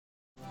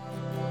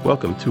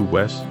Welcome to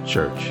West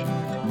Church.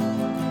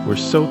 We're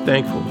so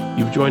thankful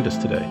you've joined us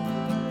today.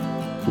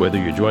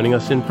 Whether you're joining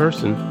us in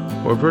person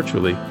or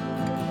virtually,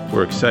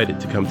 we're excited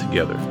to come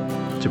together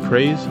to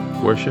praise,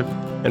 worship,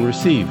 and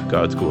receive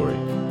God's glory.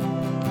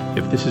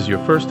 If this is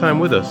your first time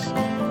with us,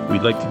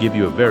 we'd like to give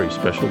you a very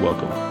special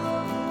welcome.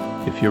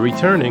 If you're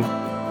returning,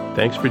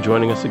 thanks for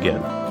joining us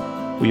again.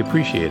 We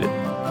appreciate it,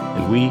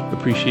 and we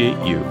appreciate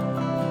you.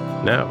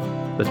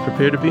 Now, let's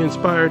prepare to be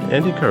inspired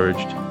and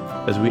encouraged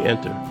as we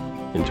enter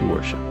into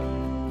worship.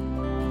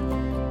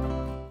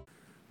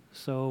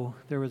 So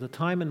there was a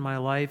time in my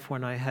life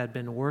when I had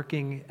been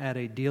working at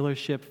a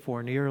dealership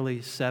for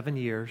nearly 7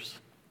 years.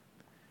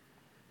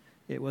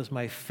 It was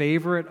my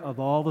favorite of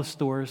all the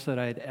stores that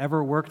I'd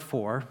ever worked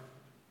for.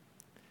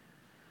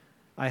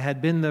 I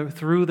had been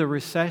through the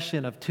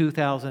recession of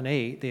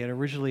 2008. They had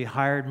originally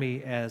hired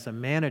me as a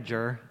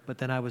manager, but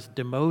then I was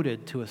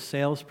demoted to a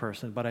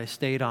salesperson, but I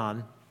stayed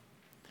on.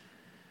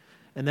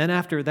 And then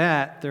after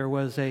that, there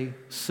was a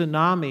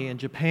tsunami in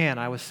Japan.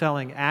 I was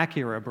selling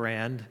Acura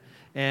brand,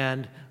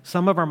 and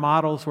some of our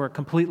models were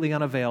completely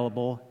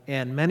unavailable,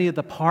 and many of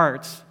the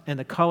parts and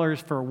the colors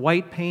for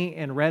white paint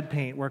and red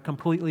paint were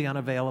completely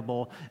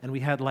unavailable, and we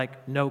had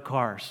no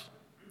cars.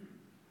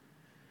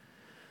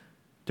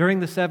 During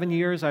the 7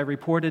 years, I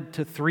reported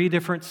to 3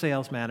 different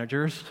sales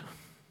managers.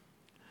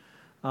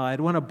 I'd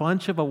won a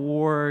bunch of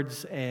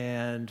awards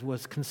and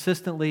was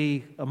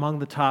consistently among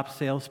the top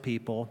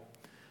salespeople.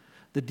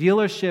 The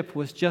dealership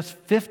was just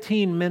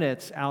 15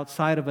 minutes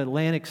outside of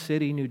Atlantic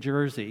City, New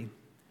Jersey.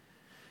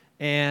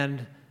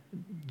 And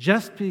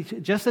just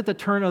at the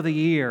turn of the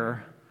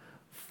year,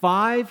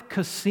 5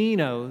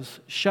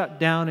 casinos shut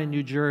down in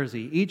New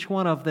Jersey. Each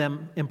one of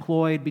them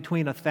employed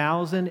between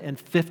 1,000 and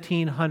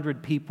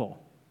 1,500 people.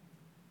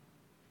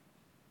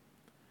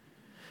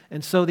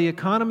 And so the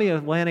economy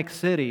of Atlantic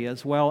City,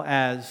 as well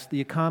as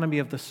the economy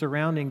of the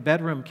surrounding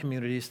bedroom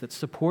communities that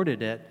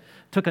supported it,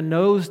 took a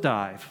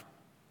nosedive.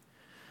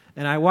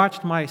 And I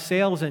watched my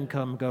sales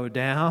income go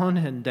down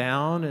and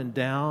down and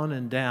down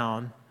and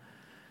down.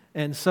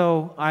 And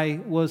so I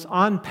was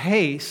on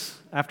pace,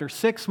 after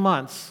 6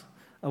 months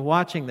of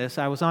watching this,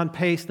 I was on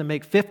pace to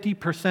make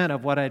 50%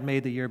 of what I'd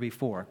made the year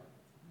before.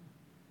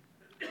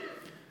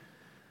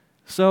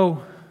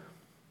 So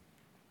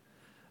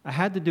I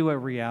had to do a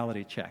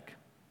reality check.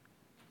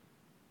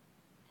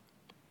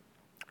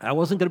 I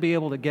wasn't going to be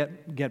able to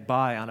get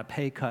by on a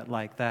pay cut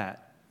like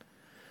that.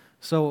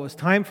 So it was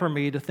time for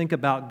me to think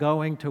about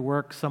going to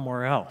work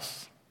somewhere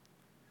else.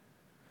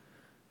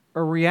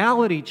 A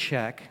reality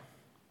check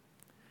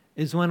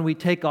is when we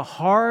take a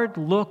hard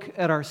look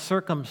at our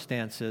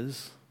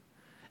circumstances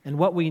and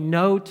what we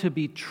know to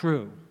be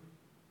true.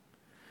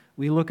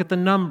 We look at the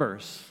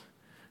numbers.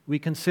 We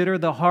consider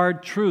the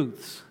hard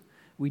truths.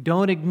 We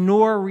don't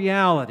ignore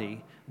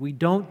reality. We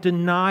don't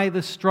deny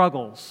the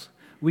struggles.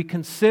 We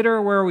consider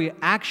where we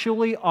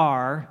actually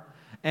are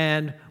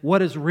and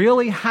what is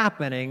really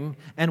happening,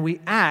 and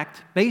we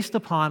act based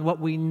upon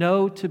what we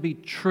know to be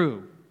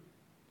true.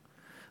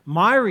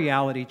 My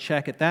reality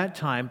check at that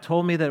time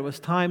told me that it was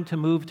time to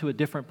move to a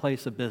different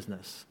place of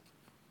business.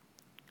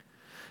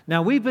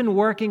 Now, we've been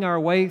working our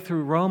way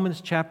through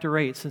Romans chapter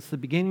 8 since the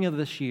beginning of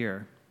this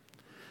year,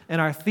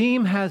 and our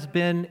theme has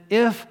been,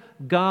 if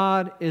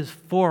God is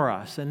for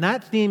us. And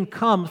that theme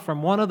comes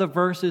from one of the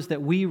verses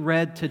that we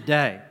read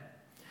today.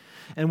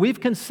 And we've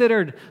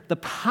considered the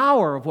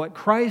power of what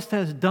Christ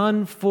has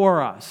done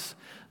for us,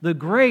 the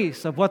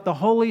grace of what the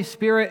Holy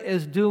Spirit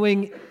is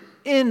doing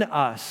in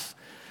us,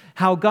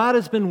 how God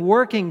has been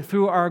working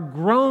through our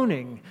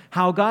groaning,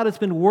 how God has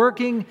been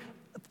working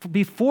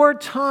before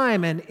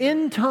time and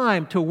in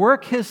time to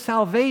work His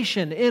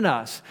salvation in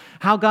us,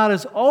 how God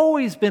has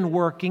always been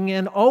working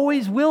and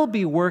always will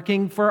be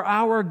working for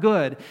our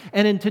good.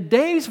 And in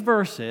today's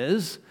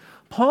verses,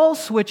 Paul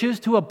switches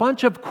to a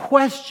bunch of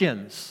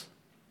questions.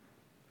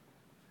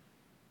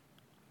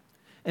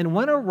 And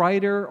when a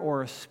writer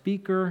or a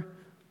speaker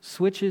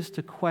switches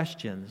to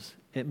questions,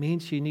 it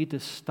means you need to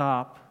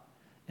stop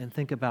and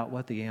think about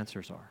what the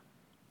answers are.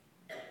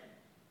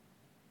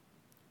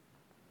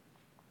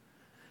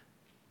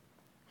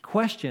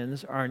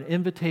 Questions are an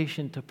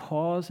invitation to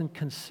pause and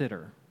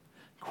consider.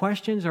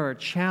 Questions are a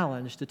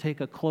challenge to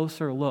take a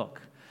closer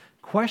look.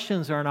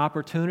 Questions are an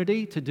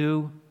opportunity to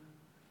do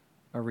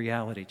a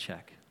reality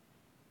check.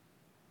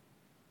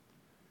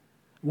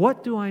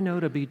 What do I know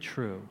to be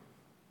true?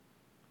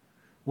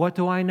 What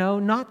do I know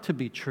not to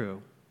be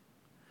true?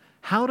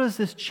 How does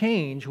this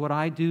change what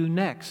I do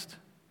next?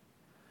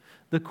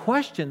 The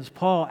questions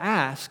Paul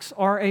asks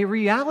are a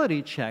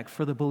reality check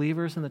for the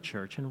believers in the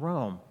church in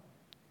Rome.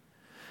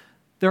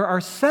 There are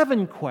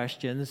 7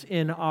 questions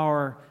in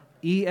our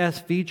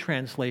ESV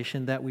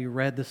translation that we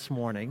read this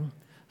morning.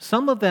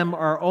 Some of them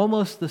are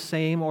almost the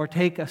same or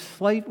take a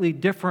slightly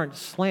different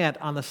slant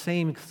on the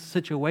same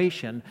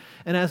situation.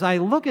 And as I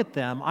look at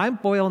them, I'm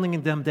boiling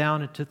them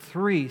down into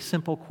 3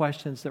 simple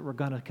questions that we're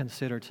going to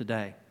consider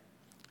today.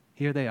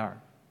 Here they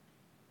are.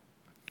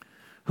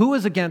 Who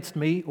is against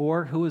me,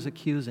 or who is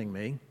accusing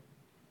me?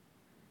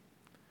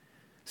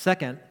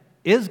 Second,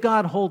 is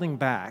God holding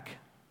back?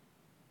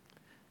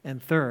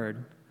 And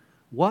third,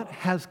 what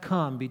has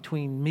come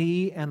between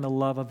me and the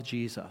love of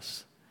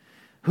Jesus?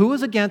 Who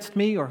is against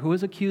me or who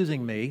is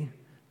accusing me?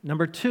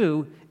 Number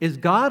two, is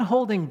God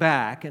holding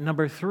back? And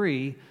number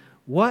three,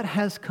 what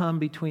has come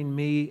between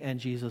me and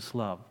Jesus'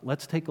 love?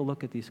 Let's take a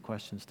look at these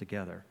questions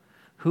together.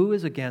 Who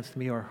is against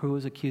me or who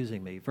is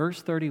accusing me?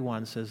 Verse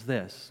 31 says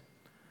this,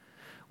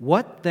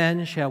 "What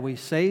then shall we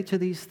say to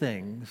these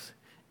things?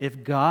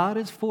 If God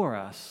is for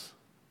us,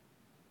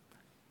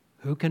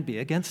 who can be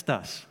against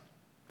us?"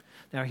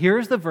 Now,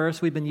 here's the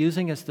verse we've been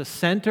using as the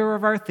center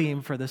of our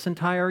theme for this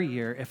entire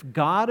year. If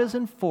God is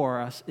for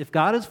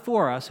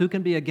us, who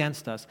can be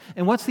against us?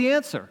 And what's the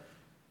answer?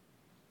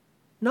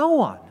 No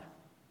one.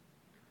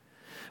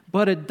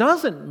 But it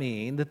doesn't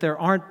mean that there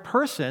aren't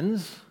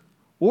persons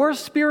or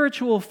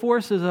spiritual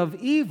forces of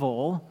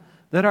evil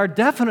that are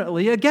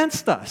definitely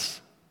against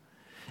us.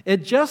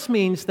 It just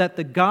means that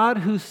the God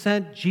who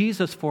sent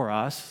Jesus for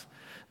us,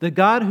 the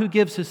God who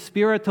gives His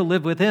Spirit to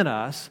live within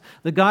us,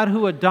 the God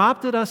who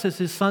adopted us as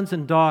His sons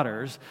and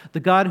daughters, the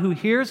God who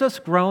hears us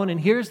groan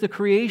and hears the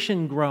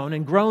creation groan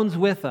and groans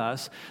with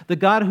us, the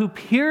God who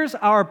hears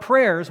our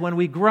prayers when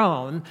we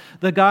groan,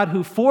 the God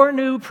who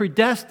foreknew,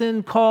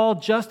 predestined,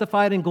 called,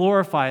 justified, and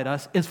glorified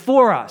us is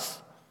for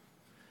us.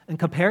 And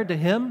compared to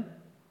Him,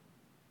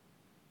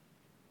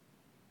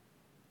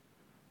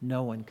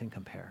 no one can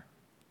compare.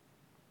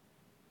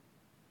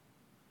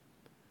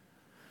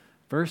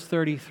 Verse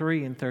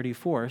 33 and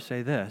 34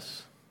 say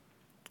this,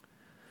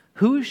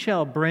 "Who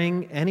shall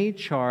bring any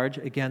charge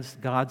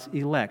against God's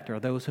elect, or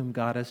those whom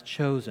God has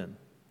chosen?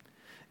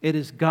 It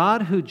is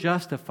God who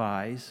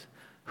justifies.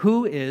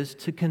 Who is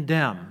to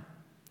condemn?"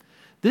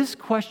 This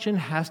question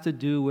has to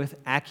do with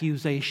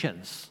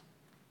accusations.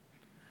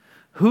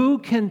 Who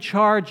can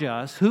charge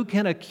us? Who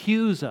can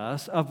accuse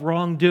us of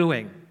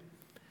wrongdoing?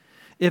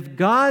 If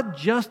God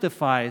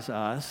justifies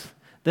us,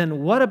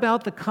 then what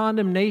about the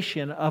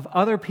condemnation of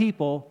other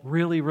people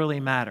really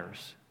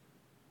matters?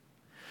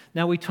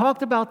 Now, we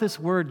talked about this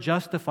word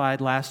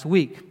justified last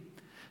week.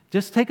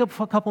 Just take a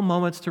couple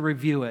moments to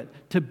review it.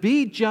 To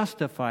be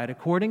justified,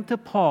 according to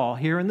Paul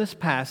here in this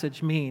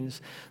passage,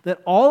 means that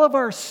all of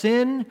our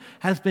sin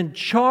has been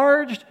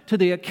charged to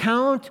the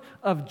account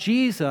of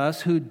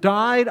Jesus who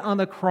died on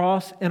the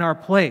cross in our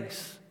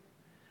place.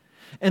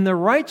 And the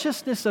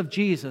righteousness of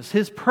Jesus,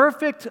 His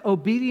perfect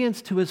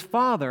obedience to His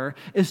Father,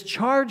 is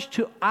charged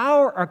to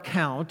our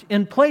account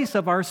in place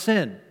of our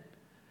sin.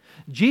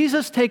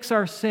 Jesus takes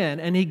our sin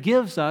and He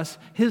gives us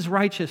His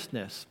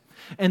righteousness.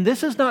 And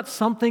this is not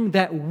something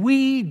that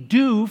we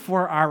do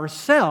for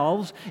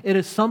ourselves. It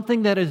is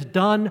something that is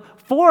done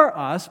for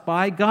us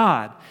by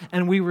God.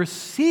 And we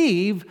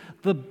receive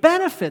the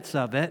benefits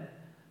of it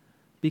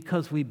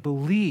because we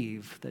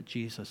believe that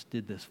Jesus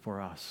did this for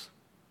us.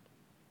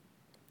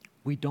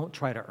 We don't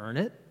try to earn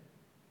it.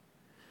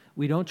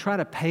 We don't try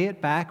to pay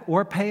it back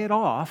or pay it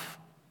off.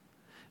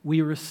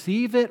 We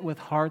receive it with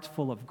hearts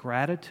full of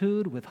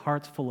gratitude, with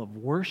hearts full of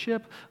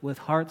worship, with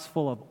hearts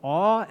full of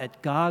awe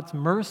at God's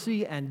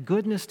mercy and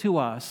goodness to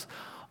us.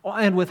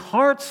 And with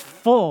hearts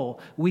full,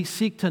 we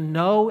seek to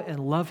know and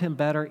love Him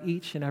better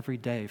each and every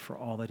day for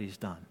all that He's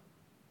done.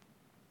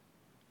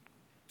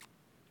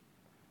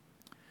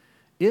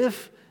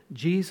 If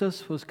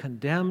Jesus was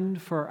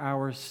condemned for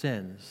our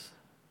sins,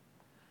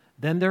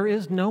 then there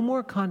is no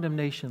more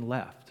condemnation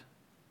left.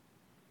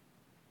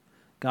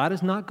 God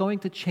is not going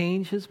to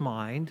change His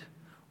mind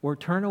or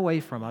turn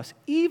away from us,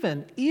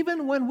 even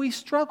when we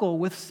struggle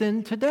with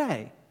sin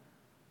today.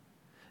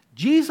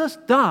 Jesus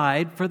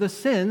died for the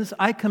sins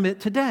I commit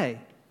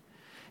today.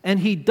 And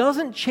He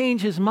doesn't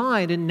change His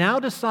mind and now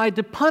decide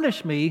to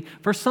punish me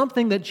for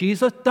something that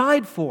Jesus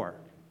died for.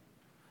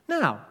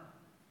 Now,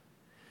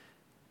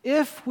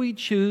 if we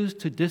choose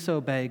to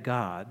disobey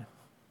God,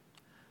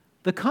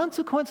 the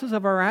consequences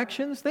of our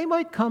actions, they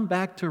might come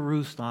back to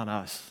roost on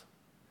us.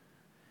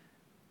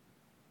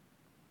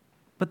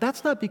 But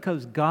that's not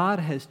because God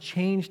has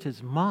changed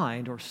His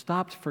mind or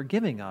stopped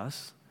forgiving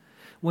us.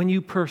 When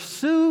you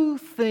pursue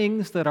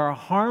things that are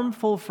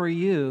harmful for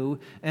you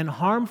and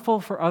harmful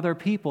for other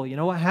people, you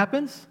know what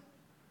happens?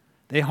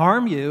 They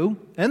harm you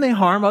and they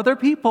harm other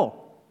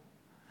people.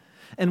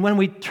 And when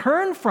we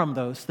turn from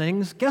those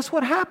things, guess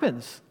what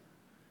happens?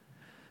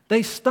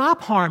 They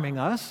stop harming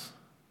us.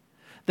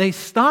 They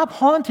stop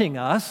haunting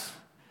us,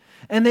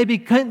 and they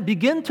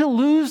begin to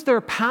lose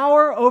their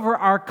power over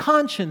our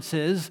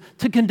consciences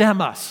to condemn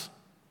us.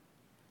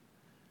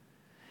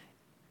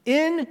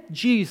 In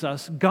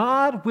Jesus,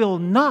 God will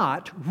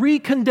not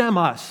re-condemn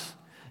us.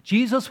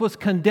 Jesus was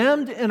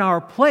condemned in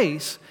our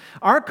place.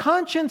 Our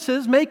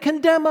consciences may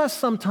condemn us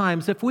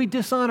sometimes if we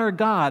dishonor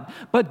God,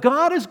 but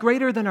God is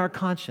greater than our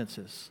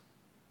consciences.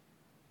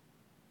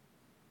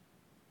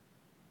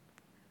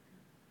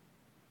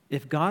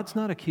 If God's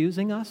not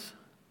accusing us,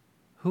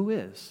 who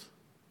is?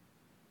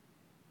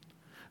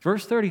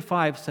 Verse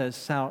 35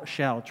 says,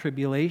 shall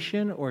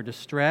tribulation or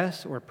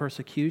distress or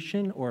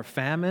persecution or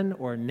famine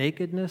or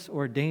nakedness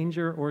or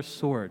danger or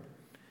sword.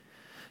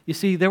 You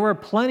see, there were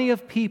plenty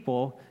of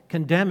people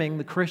condemning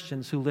the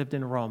Christians who lived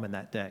in Rome in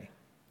that day.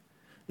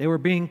 They were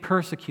being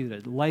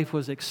persecuted. Life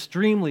was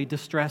extremely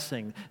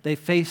distressing. They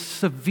faced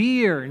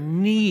severe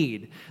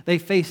need. They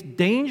faced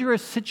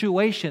dangerous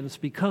situations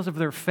because of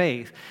their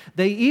faith.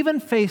 They even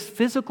faced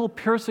physical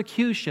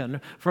persecution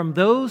from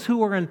those who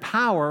were in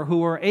power, who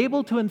were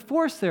able to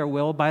enforce their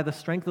will by the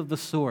strength of the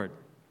sword.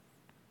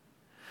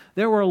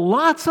 There were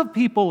lots of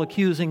people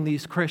accusing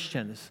these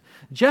Christians,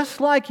 just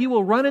like you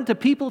will run into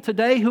people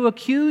today who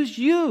accuse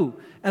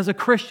you as a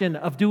Christian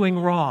of doing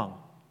wrong.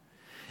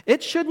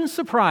 It shouldn't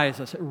surprise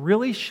us, it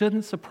really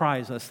shouldn't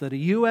surprise us that a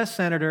U.S.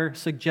 senator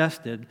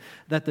suggested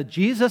that the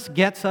Jesus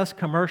Gets Us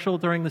commercial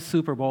during the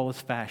Super Bowl is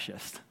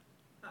fascist.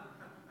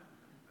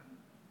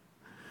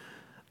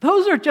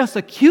 Those are just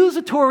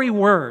accusatory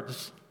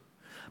words,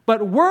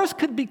 but worse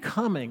could be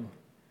coming.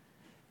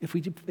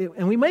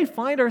 And we may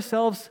find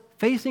ourselves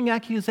facing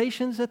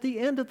accusations at the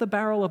end of the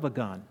barrel of a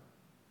gun.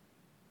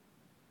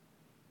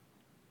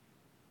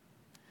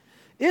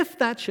 If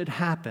that should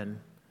happen,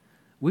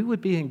 we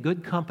would be in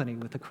good company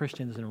with the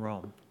Christians in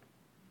Rome.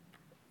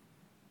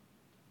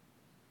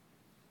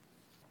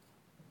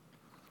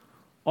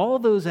 All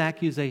those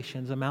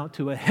accusations amount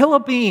to a hill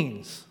of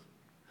beans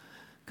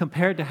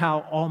compared to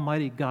how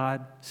Almighty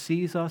God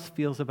sees us,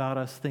 feels about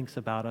us, thinks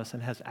about us,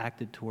 and has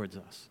acted towards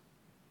us.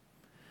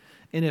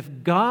 And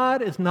if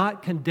God is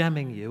not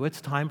condemning you,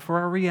 it's time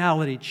for a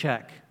reality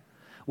check.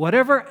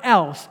 Whatever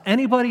else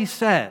anybody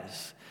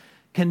says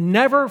can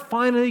never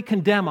finally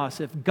condemn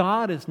us. If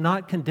God is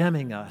not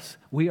condemning us,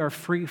 we are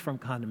free from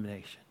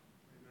condemnation.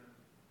 Amen.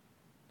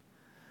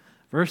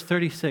 Verse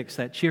 36,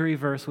 that cheery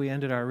verse we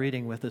ended our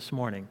reading with this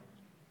morning.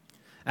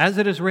 As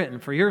it is written,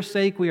 for your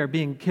sake we are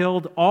being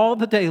killed all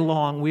the day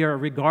long. We are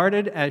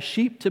regarded as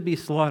sheep to be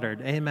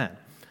slaughtered. Amen.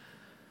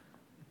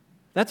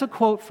 That's a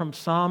quote from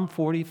Psalm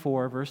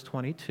 44, verse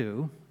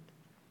 22.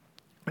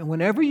 And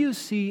whenever you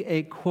see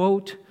a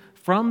quote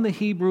from the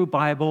Hebrew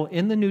Bible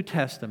in the New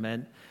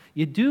Testament,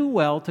 you do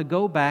well to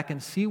go back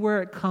and see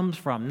where it comes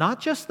from.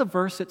 Not just the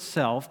verse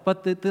itself,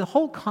 but the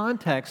whole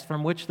context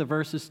from which the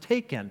verse is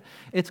taken.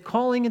 It's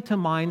calling into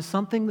mind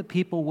something that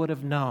people would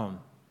have known.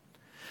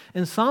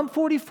 And Psalm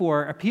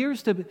 44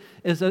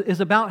 is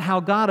about how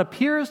God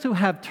appears to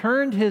have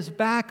turned his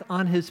back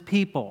on his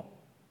people.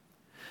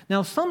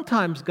 Now,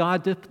 sometimes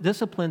God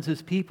disciplines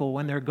his people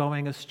when they're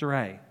going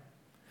astray.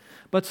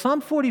 But Psalm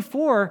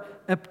 44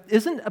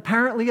 isn't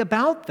apparently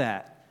about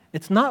that.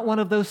 It's not one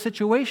of those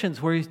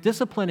situations where he's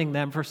disciplining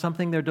them for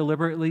something they're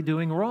deliberately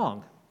doing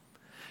wrong.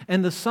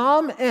 And the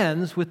psalm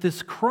ends with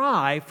this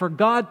cry for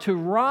God to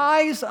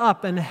rise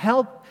up and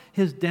help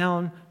his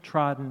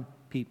downtrodden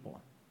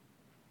people.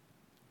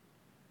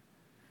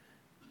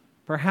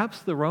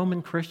 Perhaps the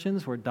Roman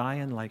Christians were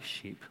dying like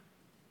sheep.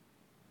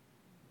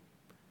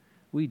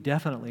 We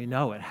definitely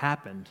know it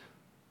happened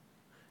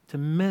to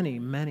many,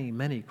 many,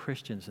 many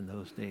Christians in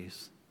those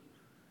days.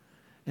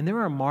 And there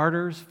are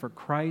martyrs for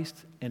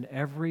Christ in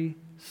every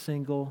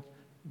single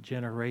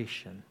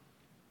generation.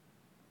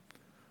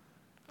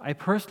 I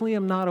personally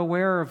am not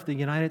aware of the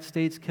United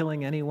States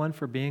killing anyone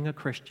for being a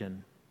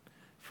Christian.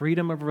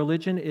 Freedom of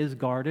religion is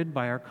guarded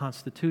by our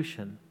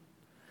Constitution.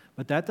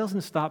 But that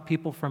doesn't stop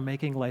people from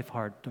making life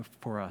hard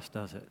for us,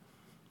 does it?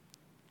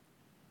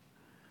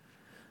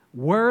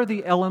 Were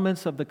the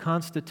elements of the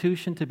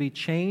Constitution to be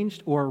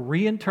changed or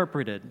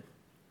reinterpreted,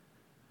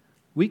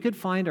 we could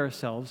find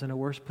ourselves in a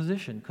worse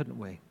position, couldn't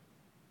we?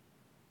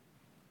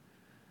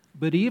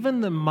 But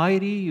even the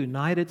mighty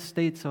United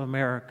States of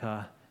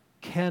America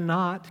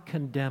cannot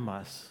condemn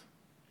us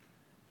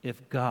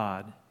if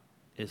God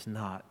is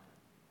not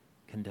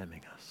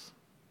condemning us.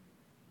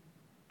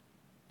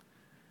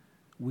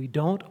 We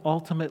don't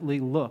ultimately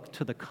look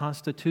to the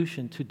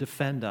Constitution to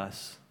defend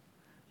us.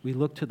 We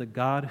look to the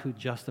God who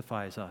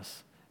justifies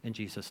us in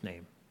Jesus'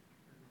 name.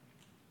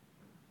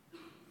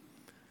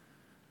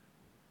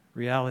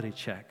 Reality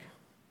check.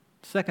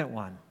 Second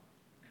one,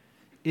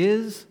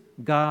 is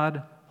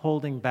God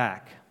holding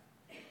back?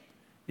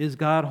 Is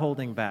God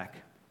holding back?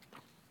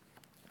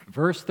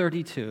 Verse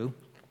 32,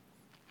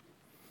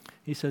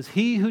 he says,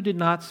 he who did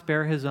not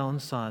spare his own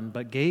son,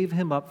 but gave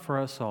him up for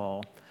us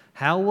all,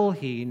 how will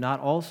he not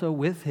also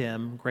with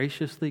him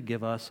graciously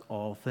give us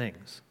all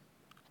things?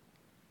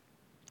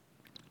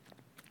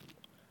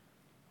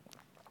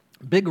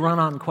 Big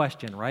run-on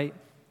question, right?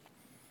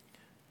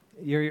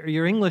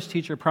 Your English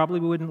teacher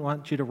probably wouldn't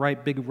want you to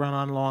write big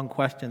run-on long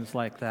questions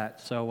like that.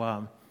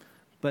 So,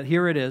 but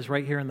here it is,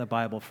 right here in the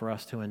Bible for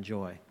us to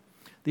enjoy.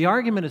 The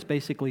argument is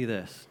basically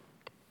this.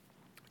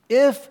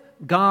 If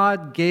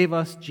God gave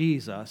us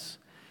Jesus,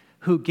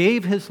 who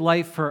gave his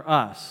life for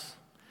us,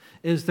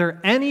 is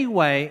there any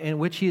way in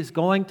which he is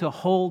going to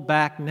hold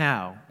back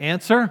now?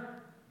 Answer?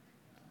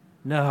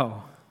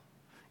 No.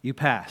 You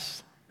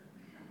pass.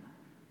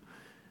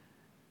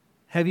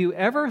 Have you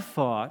ever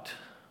thought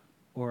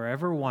or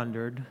ever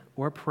wondered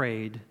or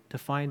prayed to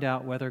find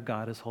out whether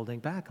God is holding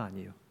back on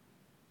you?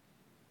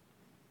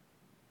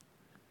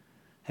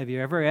 Have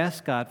you ever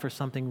asked God for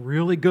something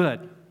really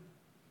good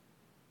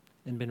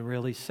and been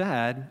really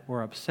sad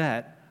or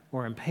upset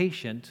or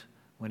impatient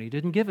when he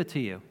didn't give it to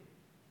you?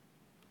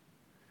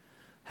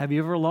 Have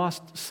you ever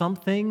lost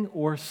something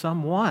or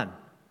someone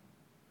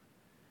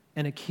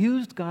and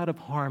accused God of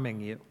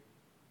harming you?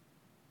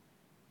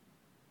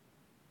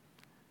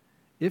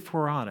 If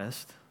we're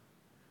honest,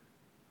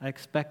 I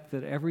expect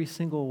that every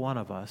single one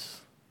of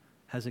us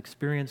has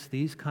experienced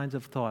these kinds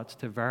of thoughts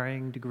to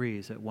varying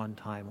degrees at one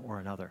time or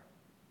another.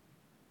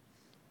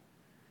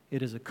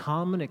 It is a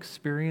common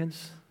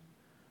experience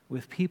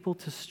with people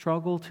to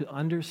struggle to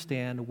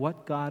understand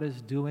what God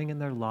is doing in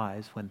their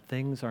lives when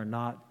things are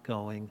not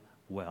going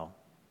well.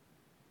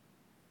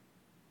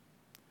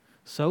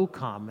 So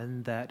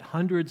common that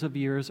hundreds of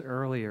years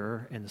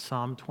earlier in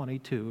Psalm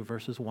 22,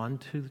 verses 1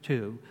 to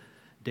 2,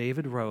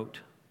 David wrote,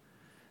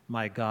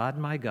 my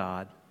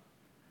God,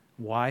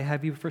 why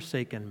have you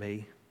forsaken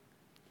me?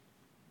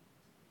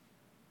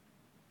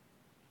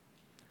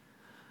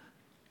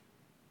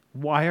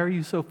 Why are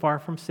you so far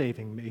from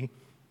saving me?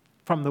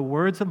 From the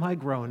words of my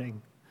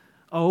groaning,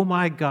 oh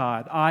my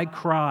God, I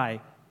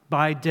cry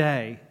by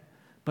day,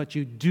 but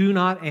you do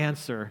not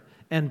answer,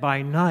 and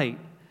by night,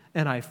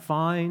 and I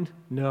find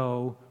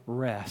no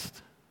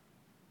rest.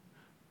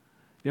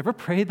 You ever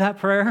prayed that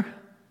prayer?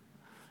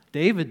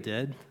 David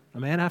did, a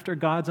man after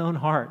God's own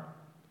heart.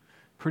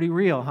 Pretty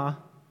real, huh?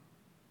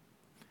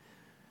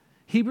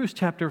 Hebrews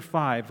chapter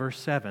 5, verse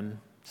 7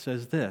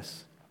 says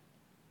this,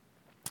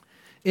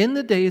 in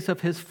the days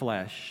of his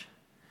flesh,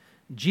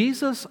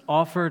 Jesus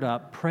offered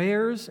up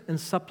prayers and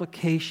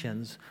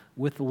supplications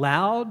with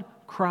loud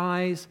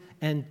cries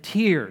and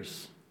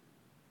tears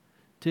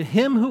to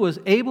him who was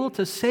able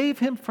to save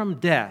him from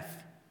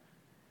death,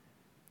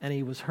 and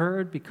he was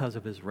heard because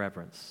of his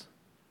reverence.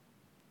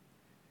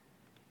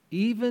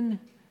 Even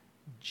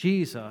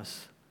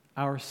Jesus,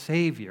 our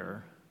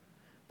Savior,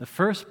 the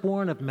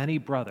firstborn of many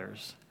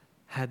brothers,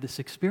 had this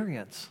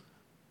experience.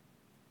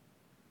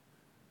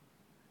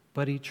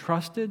 But he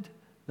trusted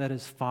that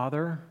his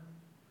Father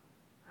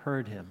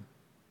heard him.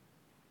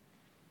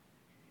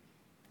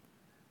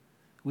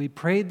 We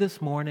prayed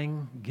this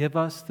morning, give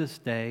us this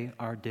day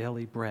our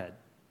daily bread.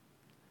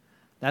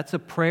 That's a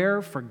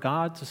prayer for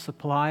God to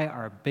supply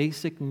our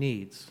basic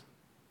needs.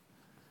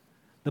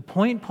 The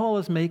point Paul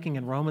is making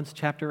in Romans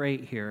chapter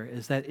 8 here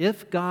is that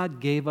if God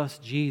gave us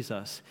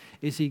Jesus,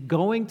 is he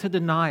going to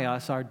deny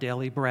us our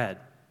daily bread?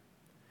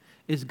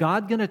 Is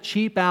God going to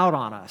cheap out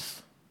on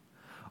us?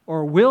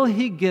 Or will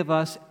he give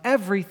us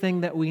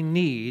everything that we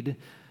need?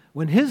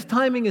 When his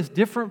timing is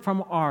different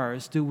from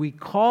ours, do we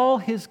call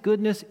his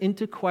goodness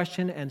into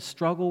question and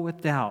struggle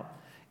with doubt?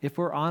 If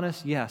we're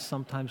honest, yes,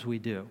 sometimes we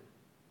do.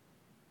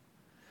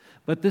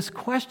 But this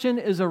question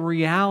is a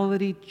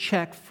reality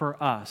check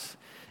for us.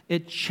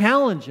 It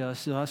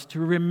challenges us to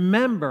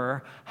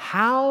remember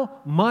how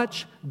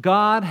much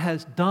God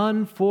has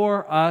done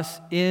for us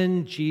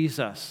in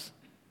Jesus.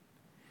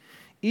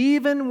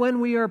 Even when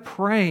we are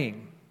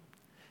praying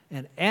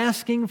and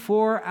asking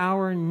for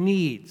our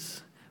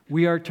needs,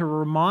 we are to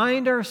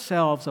remind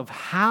ourselves of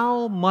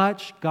how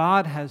much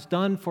God has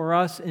done for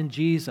us in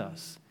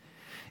Jesus.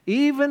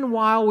 Even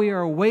while we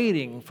are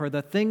waiting for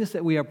the things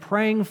that we are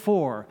praying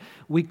for,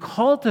 we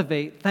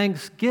cultivate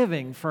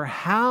thanksgiving for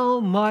how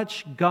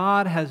much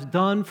God has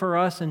done for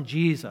us in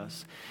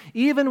Jesus.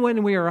 Even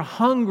when we are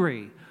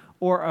hungry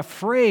or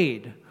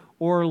afraid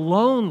or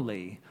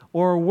lonely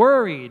or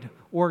worried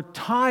or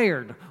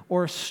tired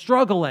or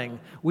struggling,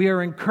 we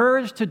are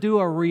encouraged to do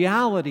a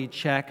reality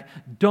check.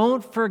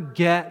 Don't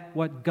forget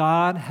what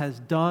God has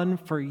done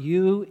for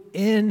you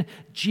in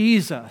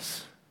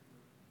Jesus.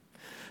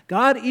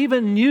 God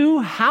even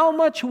knew how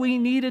much we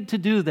needed to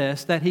do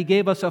this, that he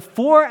gave us a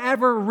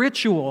forever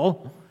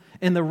ritual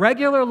in the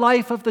regular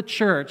life of the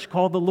church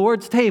called the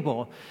Lord's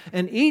table.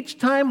 And each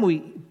time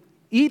we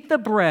eat the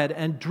bread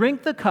and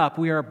drink the cup,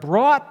 we are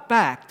brought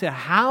back to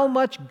how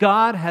much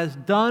God has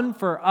done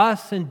for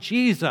us in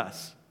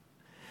Jesus.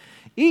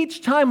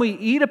 Each time we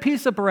eat a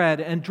piece of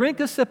bread and drink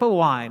a sip of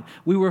wine,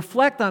 we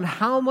reflect on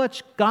how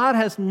much God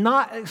has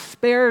not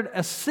spared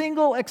a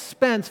single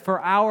expense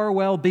for our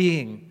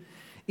well-being.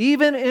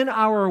 Even in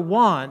our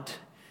want,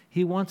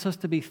 he wants us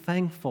to be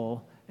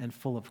thankful and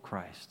full of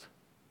Christ.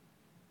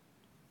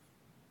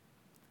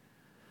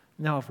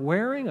 Now, if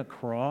wearing a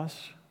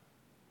cross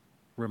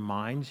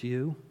reminds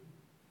you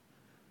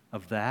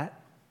of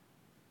that,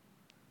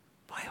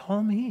 by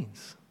all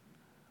means,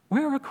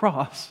 wear a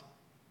cross.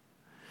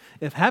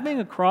 If having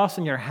a cross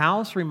in your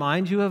house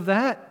reminds you of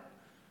that,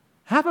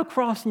 have a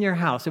cross in your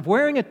house. If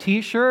wearing a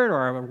t-shirt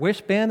or a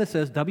wristband that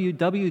says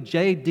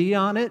WWJD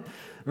on it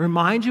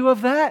reminds you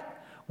of that,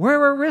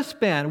 wear a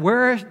wristband,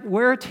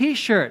 wear a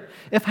t-shirt.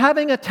 If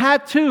having a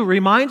tattoo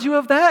reminds you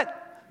of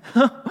that,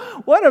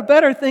 what a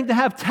better thing to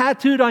have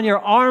tattooed on your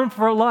arm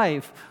for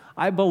life.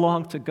 I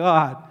belong to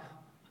God.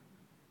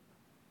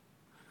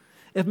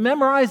 If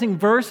memorizing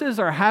verses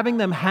or having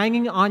them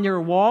hanging on your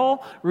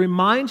wall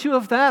reminds you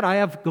of that, I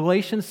have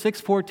Galatians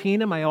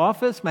 6:14 in my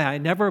office. May I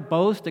never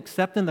boast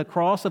except in the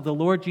cross of the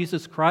Lord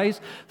Jesus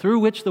Christ, through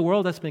which the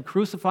world has been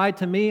crucified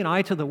to me and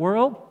I to the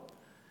world.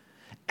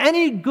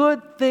 Any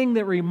good thing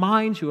that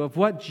reminds you of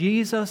what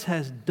Jesus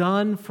has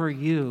done for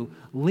you,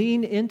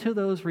 lean into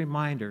those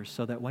reminders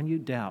so that when you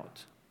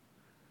doubt,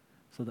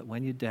 so that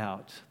when you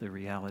doubt, the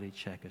reality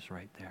check is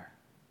right there.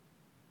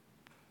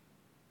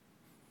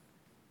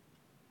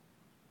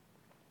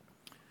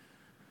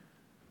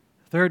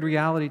 Third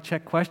reality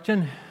check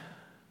question: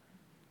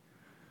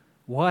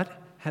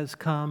 what has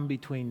come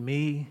between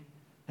me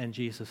and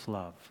Jesus'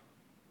 love?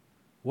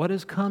 What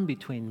has come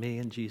between me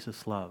and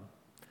Jesus' love?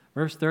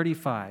 Verse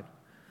 35,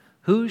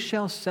 who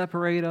shall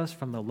separate us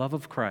from the love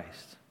of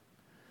Christ?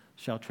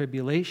 Shall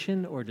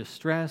tribulation or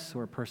distress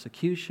or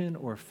persecution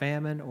or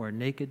famine or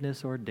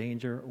nakedness or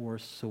danger or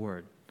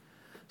sword?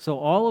 So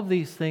all of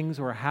these things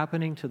were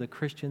happening to the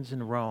Christians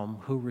in Rome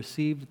who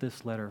received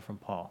this letter from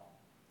Paul.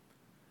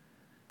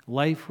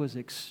 Life was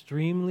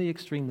extremely,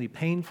 extremely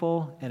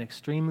painful and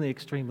extremely,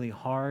 extremely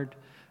hard.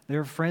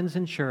 Their friends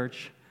in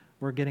church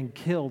were getting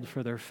killed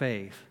for their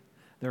faith.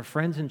 Their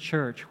friends in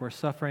church were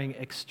suffering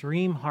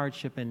extreme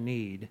hardship and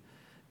need.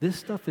 This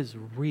stuff is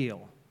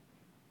real.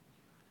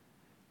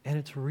 And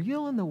it's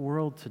real in the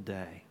world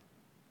today.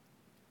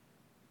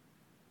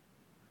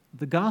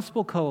 The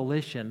Gospel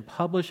Coalition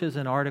publishes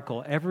an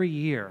article every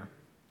year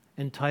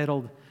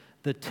entitled,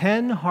 "The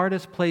 10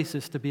 Hardest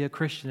Places to Be a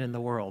Christian in the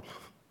World."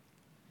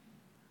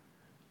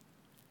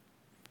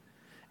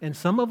 And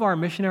some of our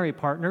missionary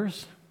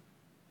partners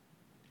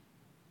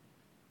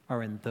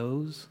are in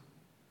those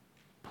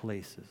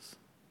places.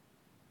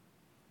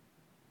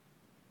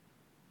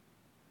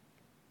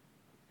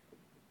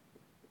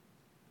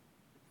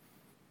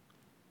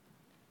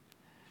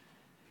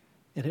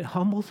 And it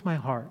humbles my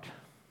heart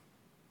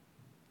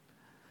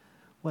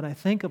when I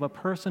think of a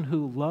person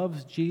who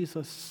loves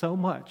Jesus so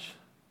much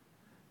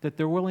that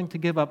they're willing to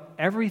give up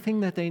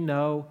everything that they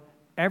know,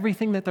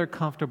 everything that they're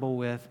comfortable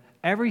with,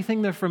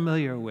 everything they're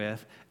familiar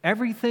with,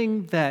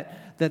 everything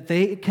that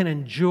they can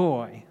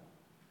enjoy,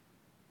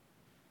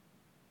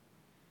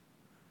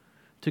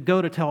 to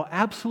go to tell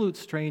absolute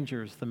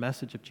strangers the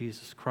message of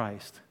Jesus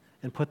Christ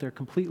and put their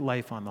complete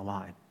life on the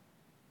line.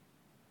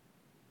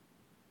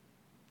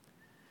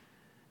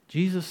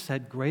 Jesus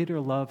said,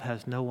 greater love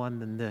has no one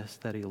than this,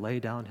 that he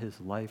lay down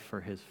his life for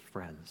his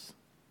friends.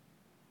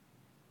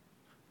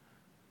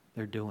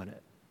 They're doing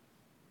it.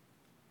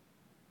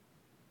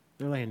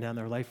 They're laying down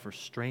their life for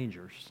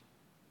strangers.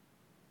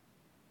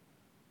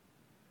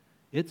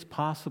 It's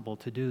possible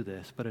to do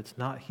this, but it's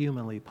not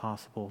humanly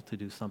possible to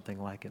do something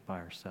like it by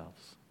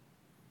ourselves.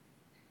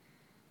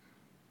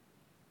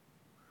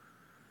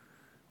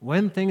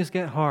 When things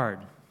get hard,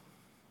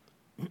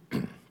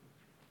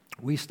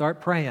 we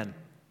start praying.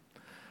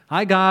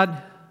 Hi, God.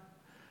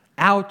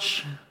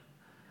 Ouch.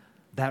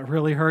 That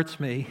really hurts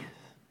me.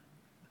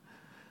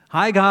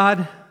 Hi,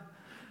 God.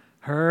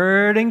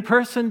 Hurting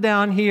person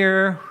down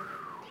here.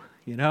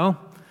 You know?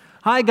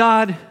 Hi,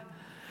 God.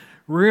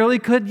 Really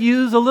could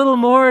use a little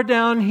more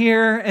down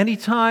here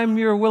anytime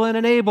you're willing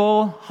and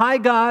able. Hi,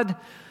 God.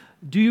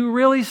 Do you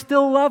really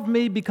still love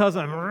me because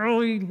I'm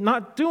really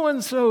not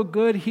doing so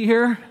good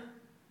here?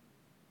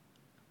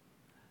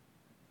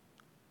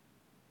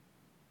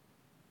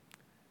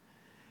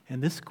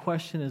 And this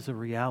question is a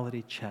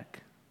reality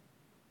check.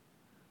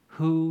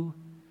 Who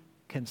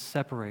can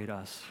separate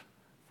us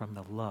from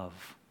the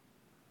love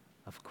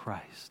of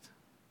Christ?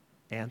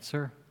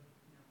 Answer: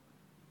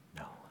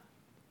 no.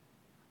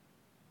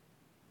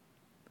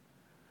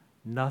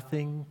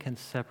 Nothing can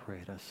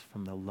separate us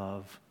from the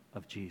love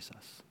of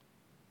Jesus.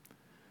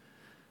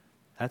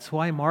 That's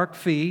why Mark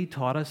Fee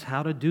taught us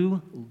how to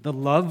do the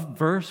love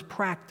verse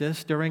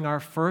practice during our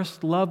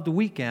first loved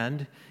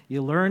weekend.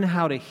 You learn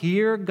how to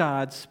hear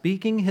God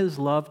speaking his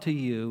love to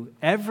you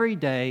every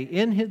day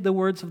in the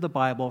words of the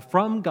Bible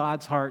from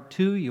God's heart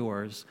to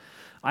yours.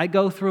 I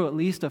go through at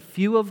least a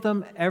few of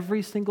them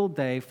every single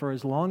day for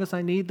as long as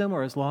I need them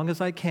or as long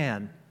as I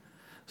can,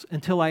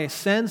 until I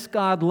sense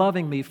God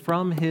loving me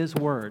from his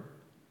word.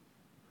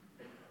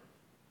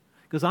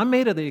 Because I'm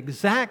made of the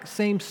exact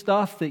same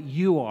stuff that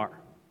you are.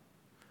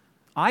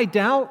 I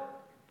doubt,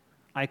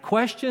 I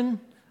question,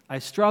 I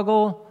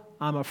struggle,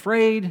 I'm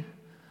afraid.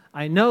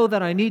 I know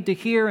that I need to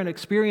hear and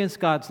experience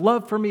God's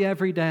love for me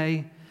every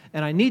day,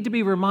 and I need to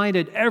be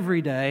reminded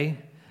every day.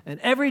 And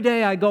every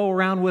day I go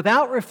around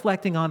without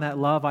reflecting on that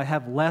love, I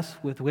have less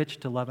with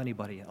which to love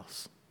anybody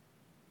else.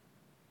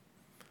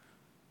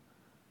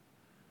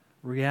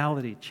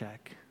 Reality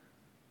check.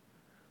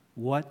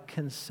 What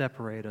can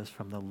separate us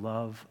from the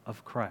love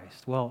of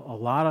Christ? Well, a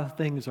lot of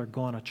things are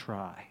going to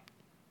try.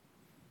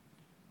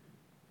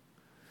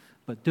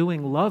 But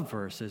doing love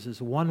verses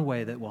is one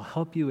way that will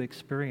help you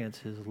experience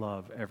his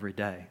love every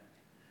day.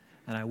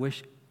 And I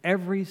wish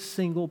every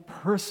single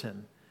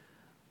person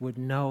would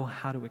know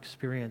how to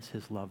experience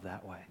his love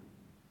that way.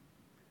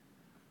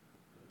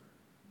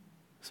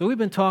 So we've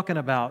been talking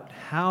about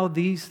how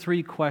these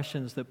 3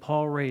 questions that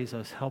Paul raised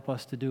us help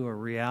us to do a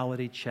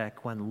reality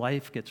check when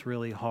life gets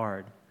really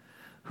hard.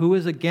 Who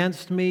is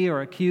against me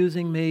or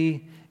accusing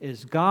me?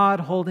 Is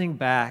God holding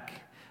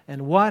back?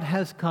 And what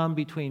has come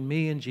between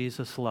me and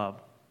Jesus' love?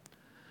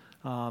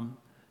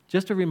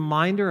 Just a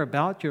reminder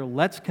about your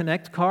Let's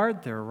Connect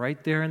card. They're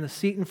right there in the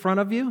seat in front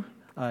of you.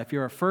 If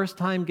you're a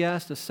first-time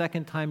guest, a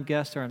second-time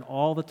guest, or an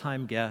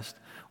all-the-time guest,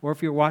 or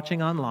if you're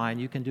watching online,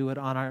 you can do it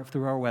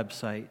through our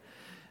website.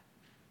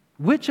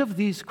 Which of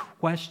these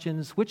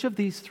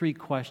three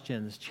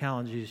questions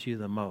challenges you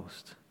the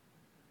most?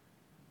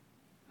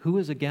 Who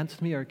is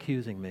against me or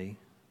accusing me?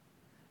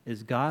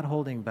 Is God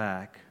holding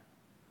back?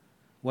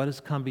 What has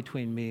come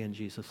between me and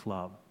Jesus'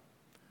 love?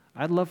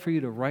 I'd love for you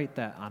to write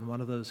that on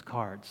one of those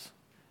cards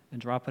and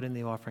drop it in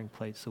the offering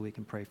plate so we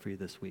can pray for you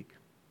this week.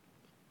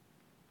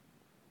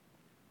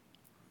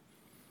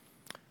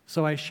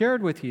 So I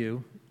shared with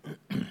you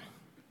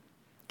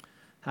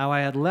how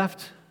I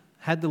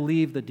had to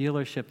leave the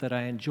dealership that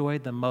I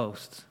enjoyed the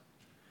most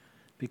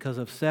because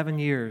of 7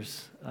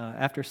 years.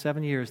 After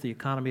 7 years, the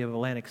economy of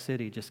Atlantic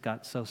City just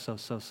got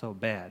so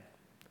bad.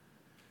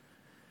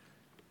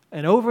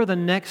 And over the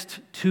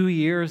next 2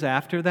 years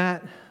after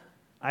that,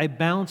 I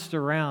bounced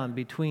around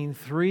between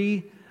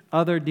 3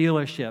 other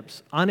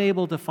dealerships,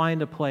 unable to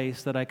find a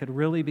place that I could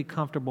really be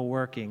comfortable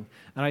working.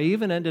 And I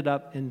even ended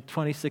up in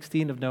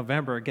 2016 of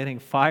November getting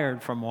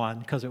fired from one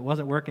because it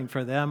wasn't working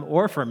for them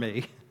or for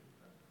me.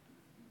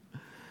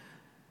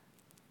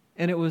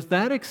 And it was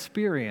that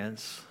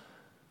experience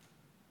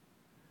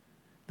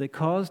that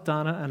caused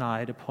Donna and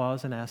I to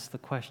pause and ask the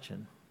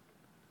question,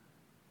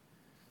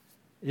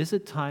 is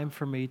it time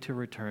for me to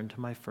return to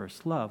my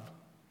first love?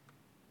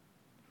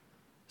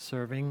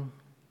 Serving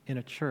in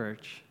a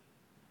church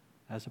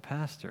as a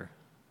pastor.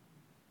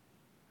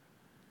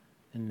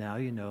 And now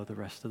you know the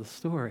rest of the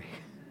story.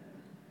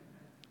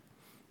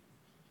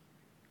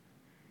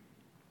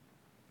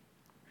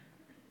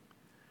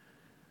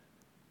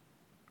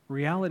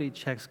 Reality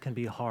checks can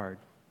be hard.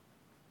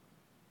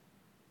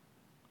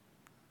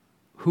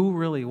 Who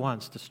really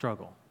wants to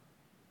struggle?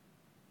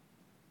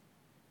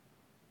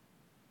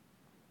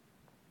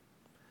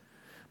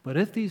 But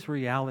if these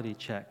reality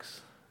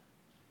checks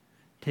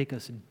take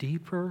us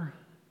deeper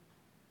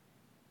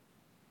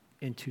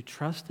into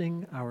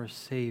trusting our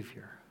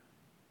Savior,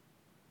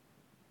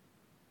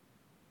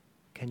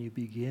 can you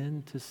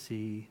begin to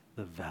see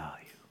the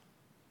value?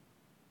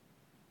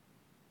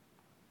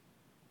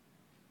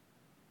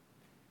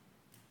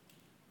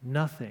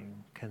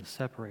 Nothing can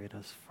separate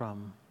us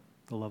from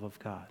the love of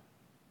God.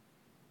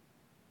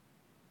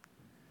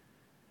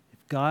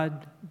 If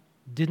God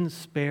didn't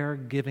spare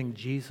giving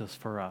Jesus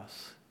for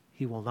us,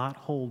 He will not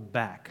hold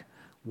back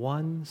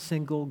one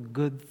single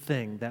good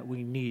thing that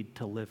we need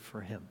to live for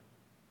Him.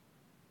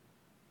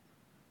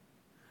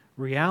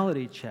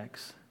 Reality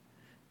checks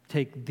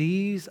take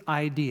these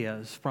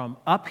ideas from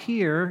up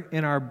here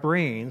in our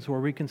brains where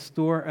we can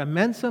store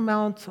immense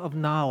amounts of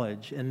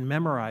knowledge and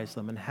memorize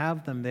them and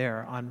have them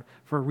there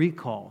for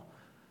recall.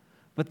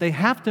 But they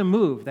have to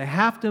move. They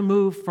have to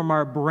move from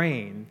our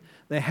brain.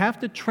 They have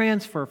to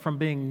transfer from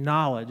being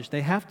knowledge.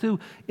 They have to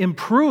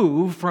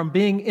improve from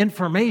being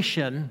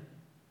information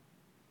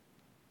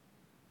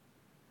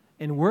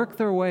and work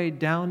their way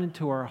down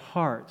into our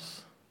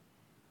hearts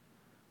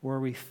where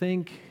we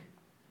think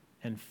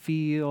and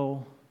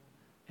feel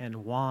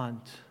and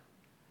want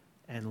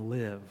and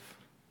live.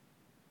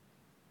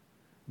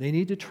 They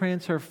need to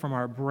transfer from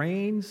our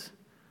brains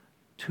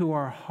to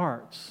our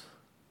hearts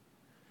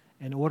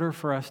in order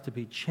for us to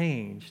be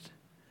changed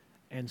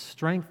and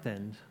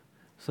strengthened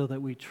so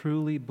that we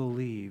truly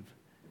believe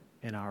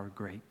in our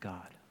great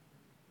God.